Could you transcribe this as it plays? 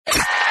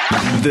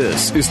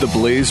This is the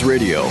Blaze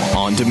Radio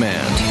on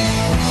demand.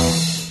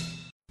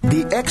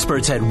 The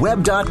experts at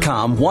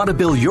Web.com want to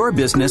build your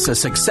business a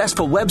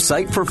successful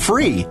website for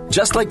free,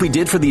 just like we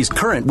did for these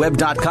current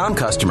Web.com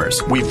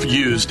customers. We've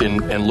used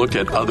and looked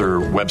at other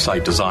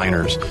website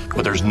designers,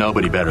 but there's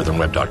nobody better than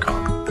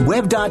Web.com.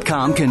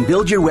 Web.com can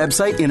build your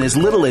website in as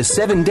little as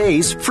 7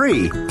 days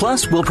free.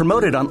 Plus, we'll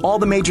promote it on all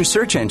the major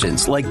search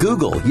engines like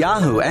Google,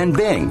 Yahoo, and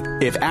Bing.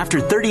 If after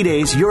 30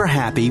 days you're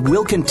happy,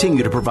 we'll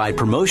continue to provide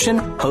promotion,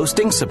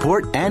 hosting,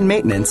 support, and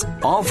maintenance,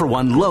 all for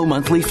one low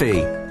monthly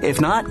fee. If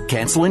not,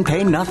 cancel and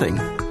pay nothing.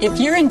 If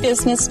you're in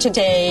business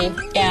today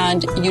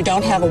and you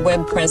don't have a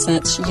web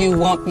presence, you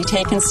won't be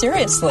taken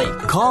seriously.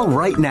 Call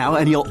right now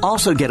and you'll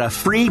also get a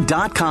free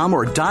 .com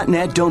or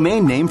 .net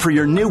domain name for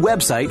your new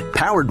website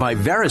powered by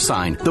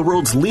VeriSign, the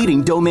world's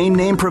leading domain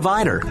name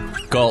provider.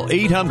 Call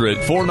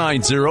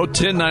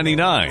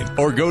 800-490-1099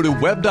 or go to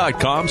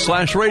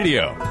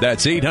web.com/radio.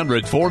 That's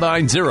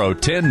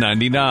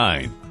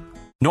 800-490-1099.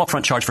 No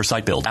upfront charge for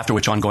site build, after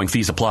which ongoing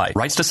fees apply.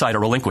 Rights to site are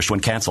relinquished when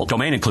canceled.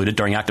 Domain included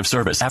during active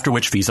service, after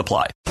which fees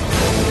apply.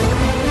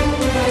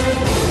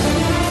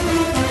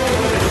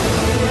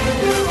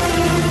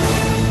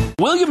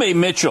 William A.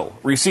 Mitchell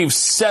received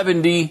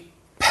 70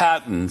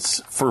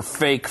 patents for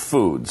fake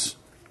foods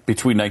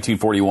between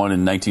 1941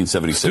 and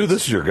 1976. Dude,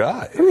 this is your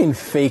guy. I mean,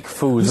 fake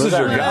foods. This is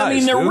your guy. I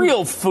mean, they're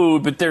real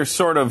food, but they're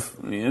sort of,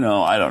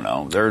 I don't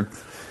know.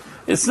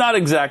 It's not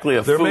exactly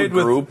a food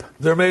group.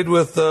 They're made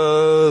with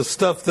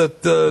stuff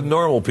that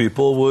normal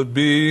people would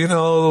be,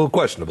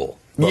 questionable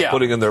about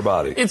putting in their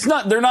body.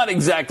 They're not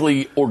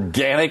exactly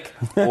organic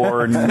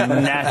or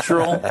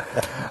natural.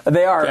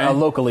 They are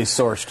locally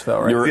sourced, though,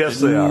 right? Yes,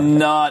 they are.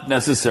 Not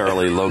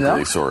necessarily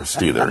locally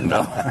sourced either.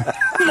 No.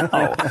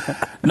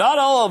 Not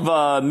all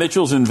of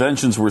Mitchell's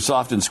inventions were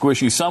soft and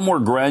squishy. Some were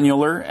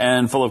granular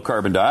and full of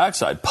carbon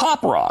dioxide.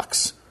 Pop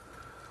rocks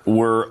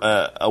were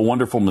a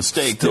wonderful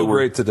mistake. Still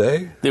great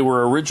today. They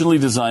were originally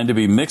designed to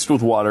be mixed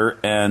with water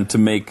and to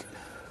make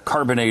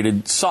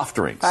carbonated soft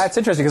drinks. It's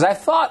interesting because I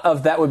thought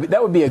of that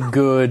would be a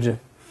good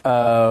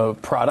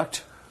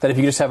product. That if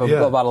you just have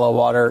a bottle of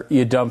water,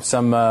 you dump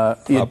some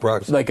Pop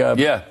rocks. I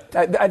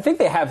think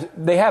they have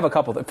a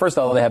couple. First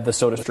of all, they have the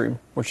SodaStream,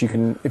 which you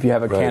can, if you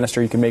have a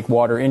canister, you can make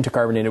water into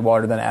carbonated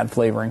water, then add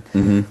flavoring.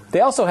 Mm-hmm.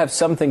 They also have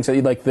some things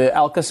that like the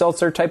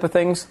Alka-Seltzer type of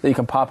things that you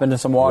can pop into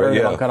some water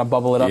and kind of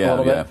bubble it up a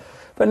little bit.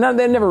 But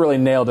they never really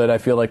nailed it, I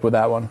feel like, with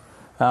that one.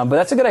 But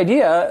that's a good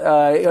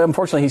idea.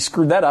 Unfortunately, he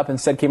screwed that up and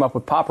instead came up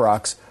with Pop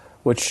Rocks,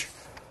 which,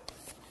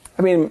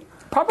 I mean,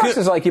 Pop Rocks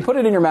is like you put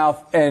it in your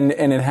mouth and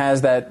it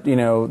has that,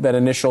 that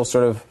initial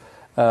sort of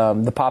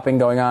the popping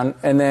going on.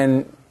 And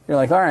then you're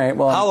like, all right,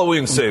 well.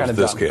 Halloween saved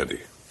this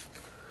candy.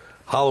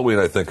 Halloween,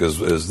 I think,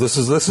 is this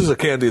is a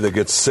candy that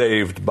gets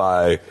saved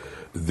by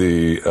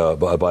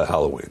by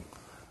Halloween.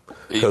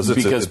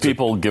 Because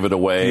people give it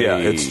away. Yeah,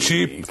 it's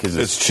cheap.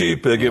 It's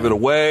cheap. They give it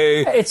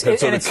away. So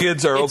the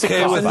kids are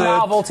okay with it. It's a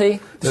novelty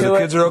to the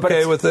kids are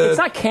okay with it. It's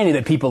not candy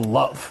that people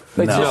love.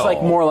 It's just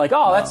like more like,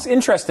 that's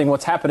interesting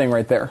what's happening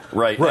right there.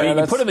 Right. I mean,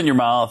 you put them in your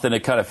mouth and it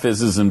kind of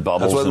fizzes and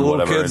bubbles and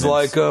whatever. That's why the little kids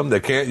like them.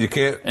 You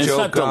can't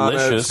choke on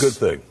it. It's a good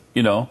thing.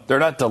 They're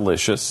not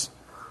delicious.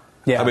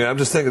 Yeah. I mean, I'm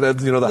just thinking that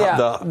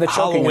the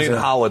Halloween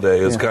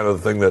holiday is kind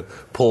of the thing that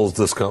pulls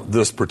this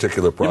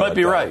particular product. You might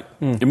be right.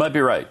 You might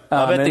be right.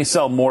 I bet they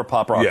sell more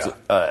Pop Rocks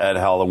at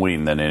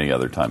Halloween than any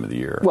other time of the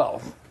year.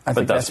 Well, I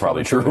think that's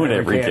probably true in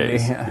every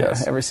case.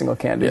 Yes. Every single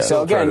candy. Yeah.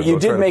 So again, you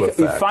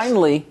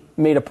finally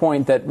made a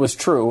point that was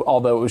true,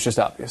 although it was just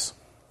obvious.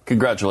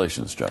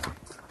 Congratulations, Jeff.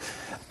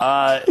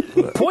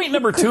 Point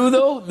number 2,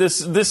 though,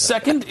 this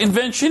second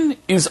invention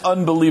is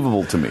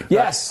unbelievable to me.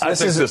 Yes. I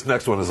think this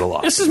next one is a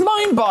lie. This is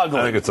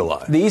mind-boggling. I think it's a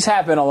lie. These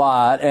happen a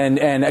lot,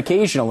 and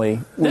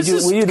occasionally. This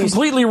has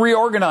completely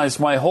reorganized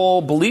my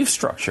whole belief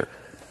structure.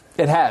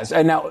 It has.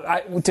 And now,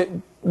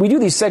 we do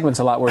these segments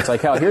a lot where it's like,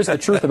 here's the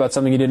truth about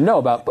something you didn't know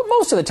about. But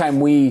most of the time,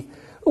 we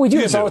do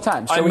this all the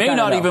time. So I may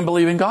not even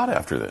believe in God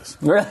after this.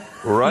 Really?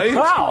 Right?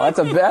 Wow, it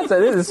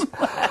is.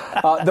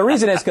 The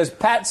reason is because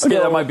Pat still...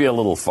 Okay, that might be a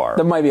little far.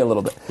 That might be a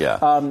little bit.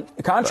 Yeah.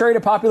 Contrary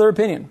to popular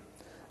opinion,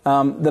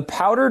 the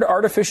powdered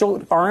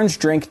artificial orange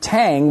drink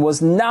Tang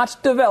was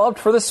not developed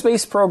for the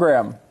space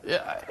program.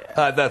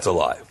 That's a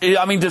lie.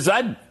 I mean, does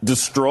that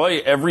destroy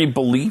every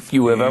belief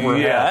you have ever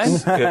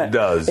had? It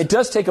does. It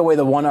does take away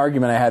the one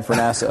argument I had for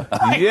NASA.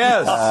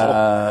 Yes.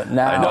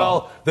 Now,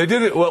 well, they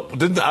did it. Well,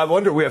 I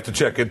wonder. We have to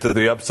check into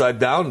the upside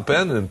down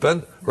pen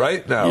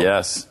right now.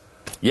 Yes.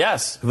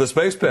 The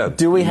space pen.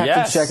 Do we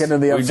have to check into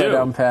the upside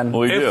down pen?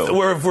 We do.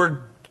 If we're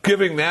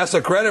giving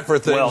NASA credit for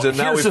things, and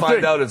now we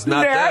find out it's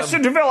not them.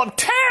 NASA developed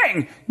Tang.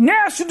 Tang!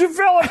 NASA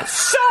developed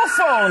cell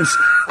phones!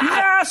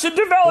 NASA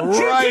developed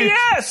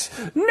GPS!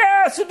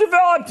 NASA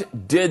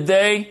developed... Did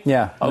they?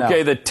 Yeah. Okay,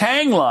 no. the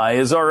Tang lie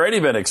has already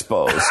been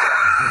exposed.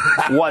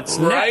 What's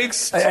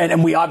next?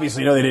 And we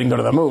obviously know they didn't go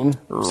to the moon.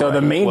 So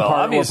the main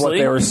part of what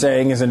they were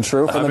saying isn't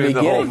true from the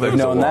beginning. We've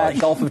known that.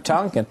 Gulf of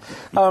Tonkin.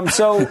 Nice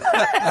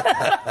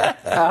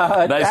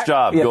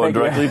job going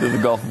directly to the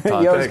Gulf of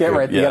Tonkin. You always get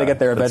right. You got to get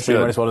there eventually.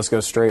 You might as well just go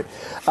straight.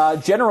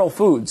 General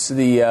Foods,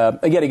 the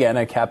yet again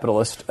a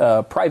capitalist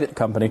private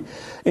company,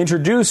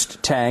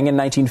 introduced Tang in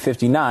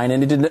 1959,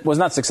 and it was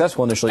not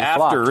successful initially.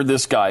 After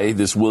this guy,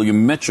 this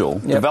William Mitchell,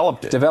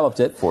 developed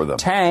it for them.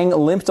 Tang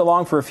limped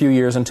along for a few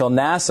years until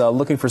NASA,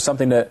 looking for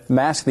something to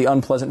mask the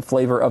unpleasant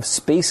flavor of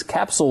space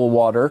capsule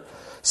water,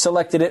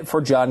 selected it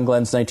for John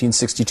Glenn's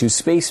 1962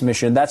 space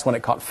mission. That's when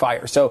it caught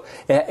fire. So,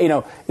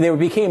 they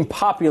became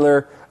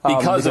popular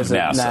because of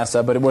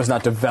NASA. But it was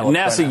not developed.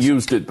 NASA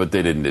used it, but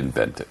they didn't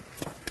invent it.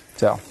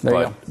 So there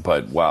you go.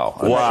 But wow,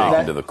 I'm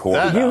shaken to the core.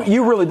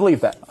 You really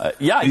believe that?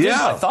 Yeah, I did.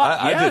 I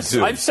thought. Yes, I did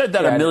too. I've said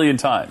that a million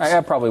times.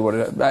 I probably would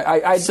have.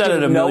 I said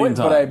didn't it a million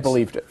times, but I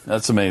believed it.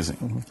 That's amazing.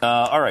 Mm-hmm.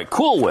 All right,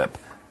 Cool Whip.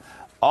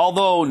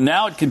 Although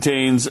now it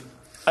contains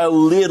a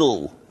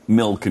little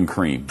milk and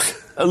cream.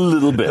 A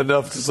little bit.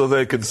 Enough so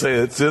they can say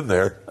it's in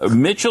there.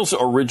 Mitchell's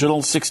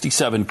original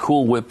 67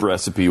 Cool Whip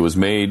recipe was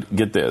made,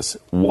 get this,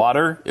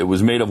 water. It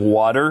was made of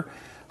water,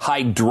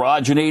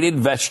 hydrogenated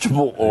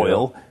vegetable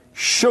oil,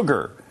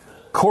 sugar,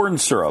 corn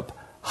syrup,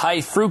 high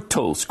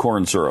fructose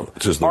corn syrup,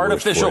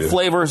 artificial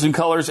flavors and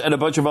colors, and a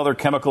bunch of other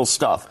chemical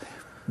stuff.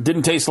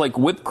 Didn't taste like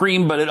whipped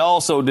cream, but it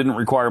also didn't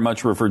require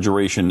much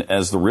refrigeration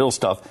as the real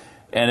stuff.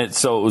 And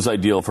so it was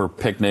ideal for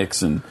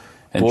picnics and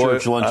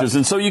church lunches.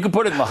 And so you could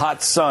put it in the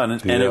hot sun,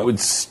 and it would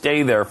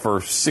stay there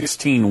for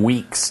 16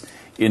 weeks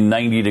in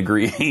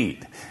 90-degree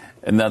heat.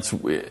 And that's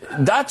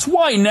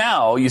why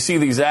now you see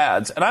these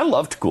ads. And I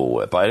loved Cool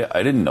Whip.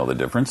 I didn't know the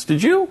difference.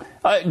 Did you?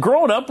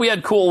 Growing up, we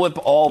had Cool Whip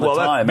all the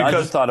time. I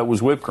just thought it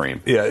was whipped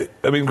cream. Yeah,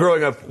 I mean,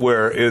 growing up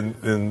where in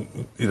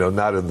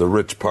not in the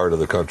rich part of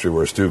the country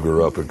where Stu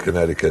grew up in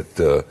Connecticut,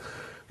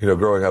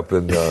 growing up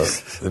in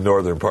the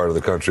northern part of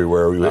the country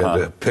where we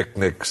had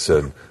picnics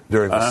and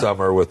during the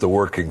summer with the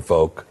working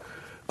folk.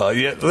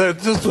 There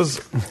just was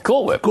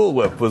Cool Whip. Cool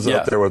Whip was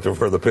up there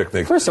for the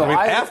picnics. First of all,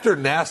 after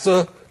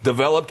NASA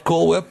developed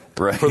Cool Whip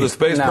for the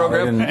space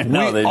program,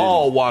 we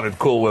all wanted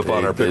Cool Whip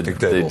on our picnic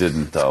tables. They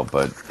didn't, though.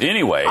 But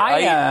anyway,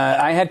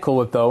 I had Cool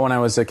Whip though when I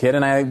was a kid,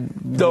 and I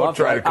don't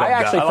try to come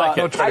down.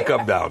 Don't try to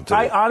come down to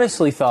I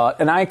honestly thought,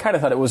 and I kind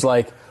of thought it was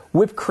like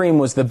whipped cream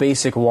was the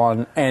basic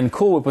one, and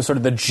Cool Whip was sort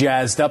of the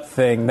jazzed up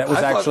thing that was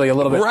actually a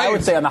little bit, I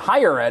would say, on the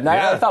higher end.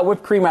 I thought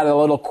whipped cream had a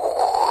little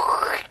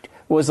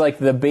was like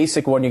the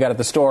basic one you got at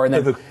the store, and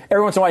then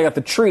every once in a while you got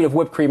the treat of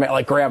whipped cream at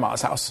like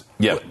grandma's house.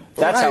 Yeah,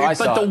 that's how I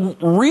saw it. But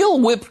the real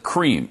whipped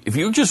cream, if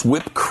you just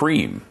whip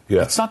cream,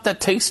 it's not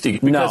that tasty.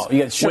 No, you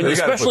get sugar.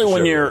 Especially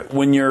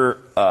when you're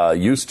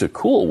used to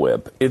Cool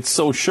Whip, it's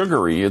so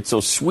sugary, it's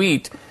so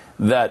sweet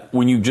that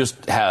when you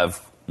just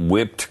have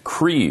whipped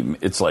cream,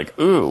 it's like,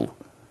 ooh,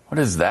 what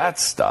is that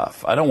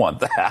stuff? I don't want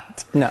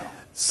that. No.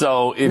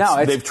 So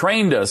they've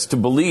trained us to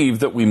believe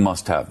that we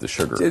must have the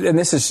sugar. And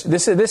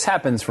this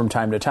happens from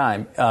time to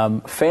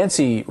time.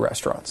 Fancy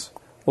restaurants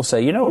will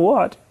say, you know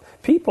what?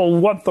 People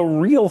want the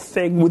real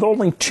thing with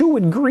only 2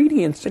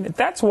 ingredients in it.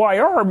 That's why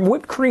our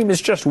whipped cream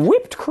is just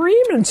whipped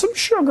cream and some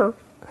sugar.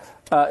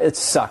 It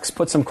sucks.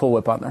 Put some Cool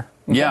Whip on there.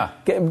 Okay? Yeah.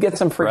 Get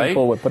some freaking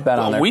Cool Whip. Put that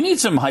on there. We need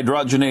some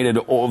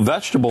hydrogenated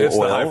vegetable oil.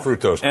 The high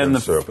fructose and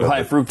corn syrup.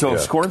 High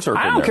fructoose corn syrup.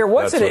 I don't care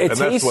what's in it. It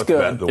tastes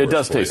good. It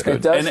does taste good.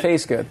 It does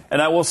taste good.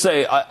 And I will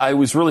say, I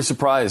was really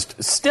surprised.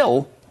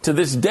 Still, to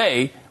this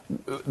day,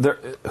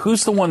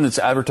 who's the one that's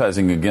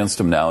advertising against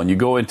them now? And you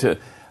go into,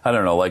 I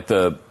don't know, like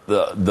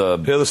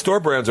the store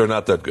brands are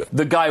not that good.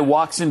 The guy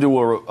walks into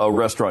a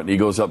restaurant and he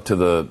goes up to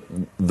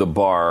the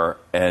bar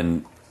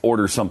and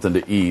orders something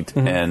to eat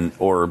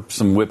or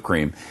some whipped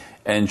cream.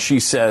 And she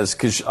says,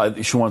 because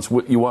she wants,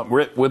 you want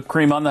whipped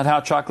cream on that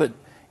hot chocolate?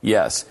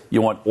 Yes. You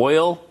want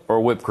oil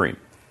or whipped cream?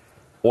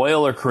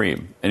 Oil or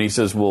cream? And he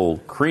says, well,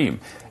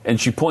 cream.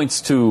 And she points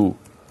to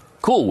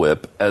Cool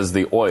Whip as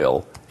the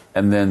oil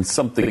and then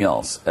something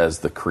else as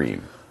the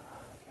cream.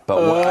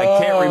 But I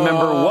can't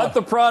remember what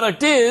the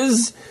product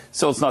is,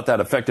 so it's not that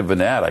effective an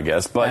ad, I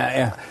guess.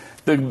 But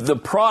the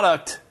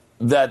product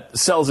that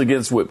sells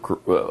against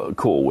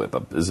Cool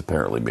Whip is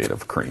apparently made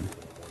of cream.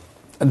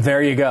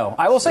 There you go.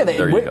 I will say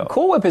that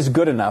Cool Whip is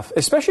good enough,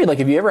 especially like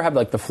if you ever have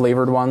like the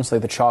flavored ones,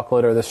 like the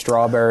chocolate or the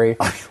strawberry.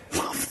 I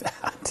love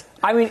that.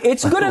 I mean,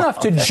 it's good enough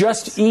to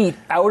just eat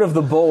out of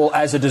the bowl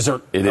as a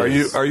dessert.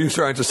 Are you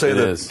trying to say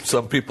that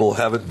some people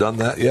haven't done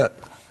that yet?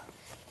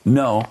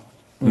 No,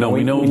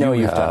 we know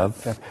you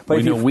have.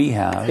 But we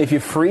have. If you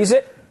freeze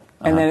it,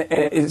 and then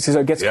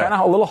it gets kind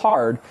of a little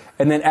hard,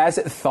 and then as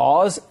it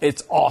thaws,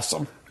 it's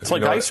awesome. It's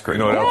like ice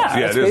cream.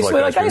 It's it is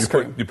like ice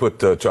cream. You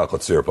put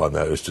chocolate syrup on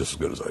that, it's just as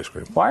good as ice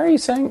cream. Why are you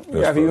saying?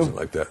 Have you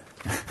like that?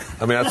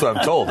 I mean, that's what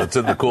I'm told. It's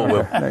in the Cool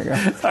Whip. There you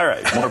go. All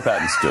right, more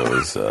Pat and Stu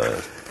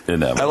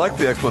inevitable. I like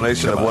the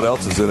explanation of what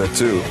else is in it,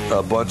 too.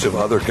 A bunch of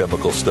other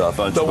chemical stuff.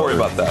 Don't worry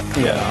about that.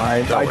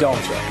 Yeah, I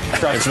don't.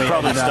 Trust It's me.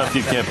 probably stuff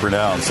you can't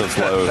pronounce. That's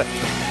why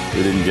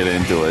we didn't get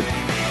into it.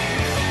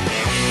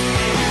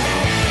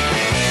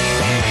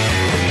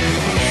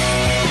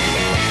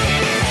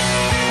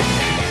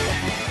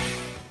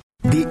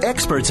 The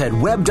experts at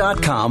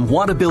Web.com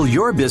want to build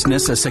your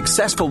business a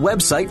successful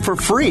website for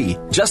free,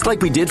 just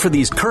like we did for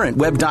these current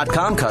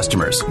Web.com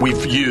customers.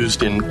 We've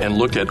used and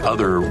looked at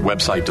other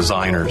website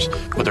designers,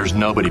 but there's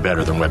nobody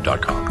better than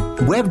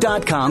Web.com.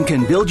 Web.com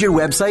can build your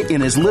website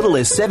in as little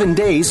as 7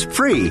 days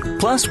free.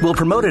 Plus, we'll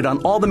promote it on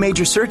all the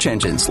major search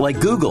engines like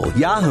Google,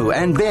 Yahoo,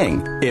 and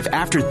Bing. If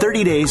after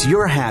 30 days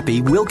you're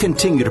happy, we'll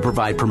continue to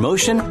provide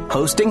promotion,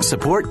 hosting,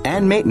 support,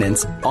 and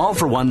maintenance, all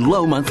for one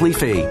low monthly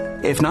fee.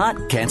 If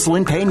not, cancel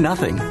and pay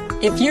nothing.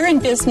 If you're in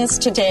business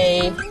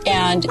today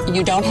and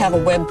you don't have a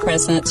web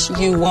presence,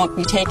 you won't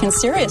be taken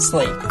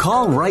seriously.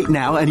 Call right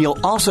now and you'll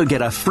also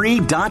get a free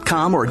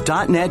 .com or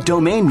 .net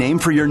domain name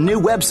for your new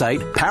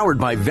website powered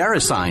by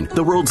VeriSign,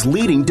 the world's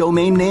leading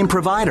domain name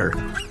provider.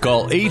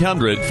 Call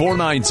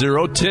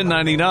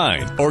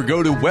 800-490-1099 or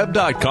go to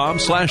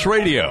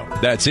web.com/radio.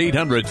 That's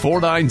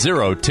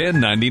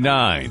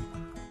 800-490-1099.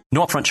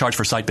 No upfront charge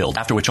for site build,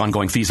 after which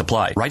ongoing fees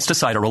apply. Rights to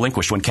site are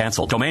relinquished when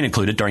canceled. Domain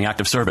included during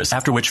active service,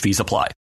 after which fees apply.